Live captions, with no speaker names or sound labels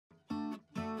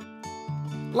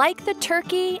Like the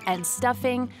turkey and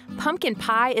stuffing, pumpkin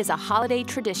pie is a holiday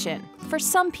tradition for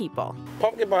some people.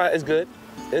 Pumpkin pie is good.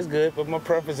 It's good, but my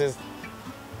preference is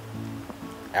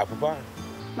apple pie.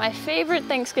 My favorite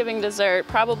Thanksgiving dessert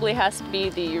probably has to be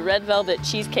the red velvet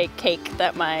cheesecake cake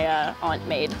that my aunt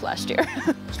made last year.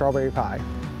 Strawberry pie.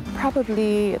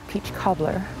 Probably a peach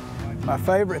cobbler. My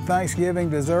favorite Thanksgiving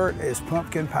dessert is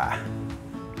pumpkin pie.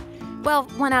 Well,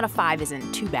 1 out of 5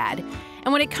 isn't too bad.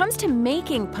 And when it comes to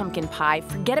making pumpkin pie,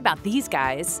 forget about these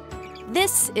guys.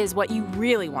 This is what you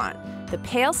really want. The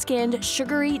pale-skinned,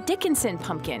 sugary Dickinson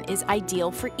pumpkin is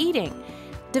ideal for eating.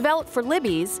 Developed for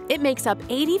Libby's, it makes up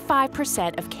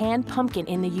 85% of canned pumpkin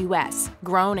in the U.S.,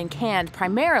 grown and canned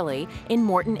primarily in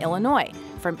Morton, Illinois,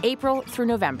 from April through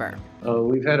November.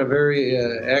 We've had a very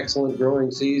excellent growing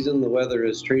season. The weather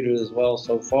has treated us well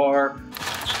so far.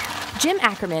 Jim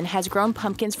Ackerman has grown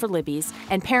pumpkins for Libby's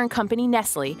and parent company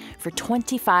Nestle for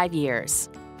 25 years.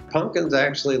 Pumpkins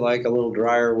actually like a little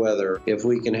drier weather. If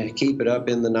we can keep it up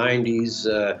in the 90s,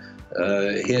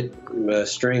 hit a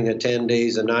string of 10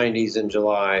 days of 90s in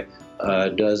July,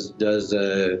 does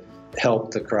help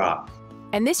the crop.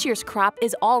 And this year's crop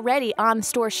is already on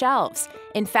store shelves.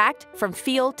 In fact, from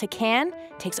field to can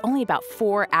takes only about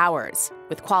 4 hours,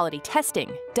 with quality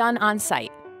testing done on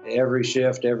site. Every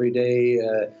shift, every day,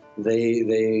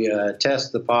 they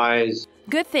test the pies.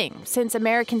 Good thing, since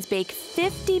Americans bake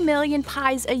 50 million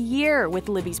pies a year with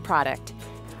Libby's product.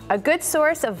 A good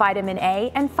source of vitamin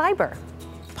A and fiber.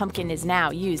 Pumpkin is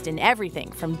now used in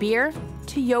everything from beer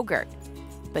to yogurt.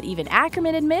 But even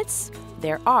Ackerman admits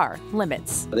there are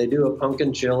limits. They do a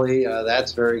pumpkin chili,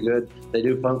 that's very good. They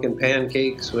do pumpkin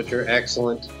pancakes, which are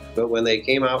excellent. But when they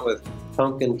came out with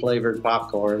pumpkin-flavored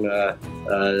popcorn,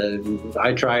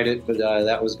 I tried it, but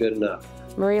that was good enough.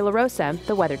 Maria LaRosa,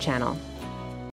 The Weather Channel.